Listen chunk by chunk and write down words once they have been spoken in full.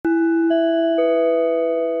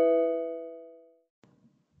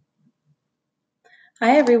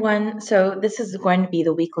Hi, everyone. So this is going to be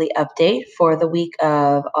the weekly update for the week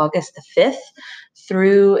of August the 5th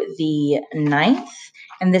through the 9th.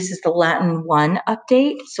 And this is the Latin 1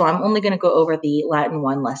 update. So I'm only going to go over the Latin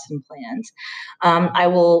 1 lesson plans. I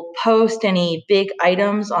will post any big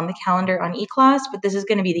items on the calendar on eClass, but this is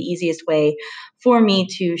going to be the easiest way for me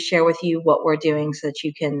to share with you what we're doing so that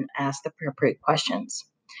you can ask the appropriate questions.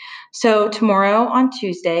 So tomorrow on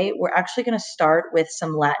Tuesday, we're actually going to start with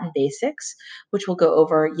some Latin basics, which will go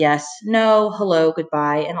over yes, no, hello,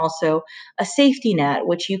 goodbye, and also a safety net,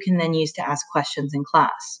 which you can then use to ask questions in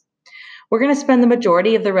class. We're going to spend the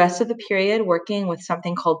majority of the rest of the period working with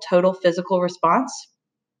something called total physical response.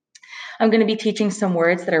 I'm going to be teaching some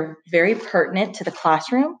words that are very pertinent to the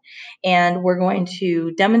classroom, and we're going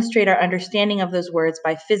to demonstrate our understanding of those words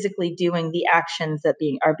by physically doing the actions that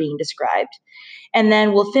are being described. And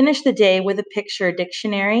then we'll finish the day with a picture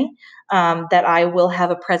dictionary that I will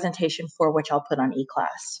have a presentation for, which I'll put on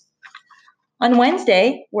eClass. On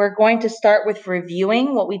Wednesday, we're going to start with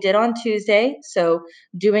reviewing what we did on Tuesday, so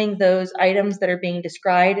doing those items that are being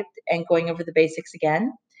described and going over the basics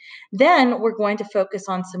again. Then we're going to focus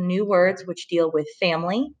on some new words which deal with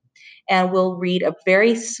family, and we'll read a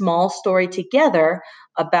very small story together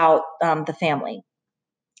about the family.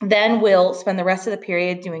 Then we'll spend the rest of the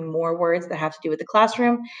period doing more words that have to do with the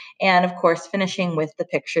classroom, and of course, finishing with the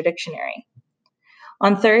picture dictionary.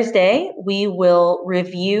 On Thursday, we will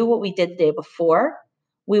review what we did the day before.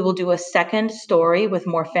 We will do a second story with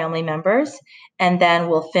more family members, and then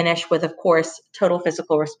we'll finish with, of course, total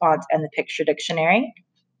physical response and the picture dictionary.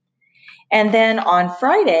 And then on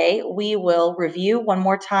Friday, we will review one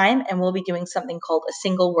more time, and we'll be doing something called a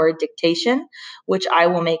single word dictation, which I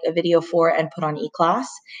will make a video for and put on eClass.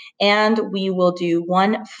 And we will do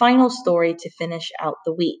one final story to finish out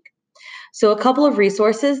the week. So a couple of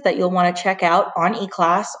resources that you'll want to check out on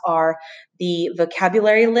eClass are the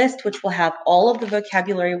vocabulary list, which will have all of the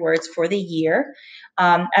vocabulary words for the year,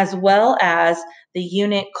 as well as the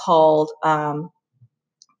unit called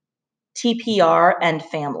TPR and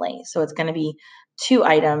family. So it's going to be two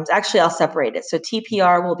items. Actually, I'll separate it. So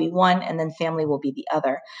TPR will be one and then family will be the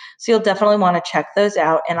other. So you'll definitely want to check those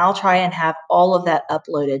out, and I'll try and have all of that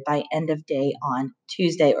uploaded by end of day on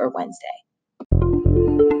Tuesday or Wednesday.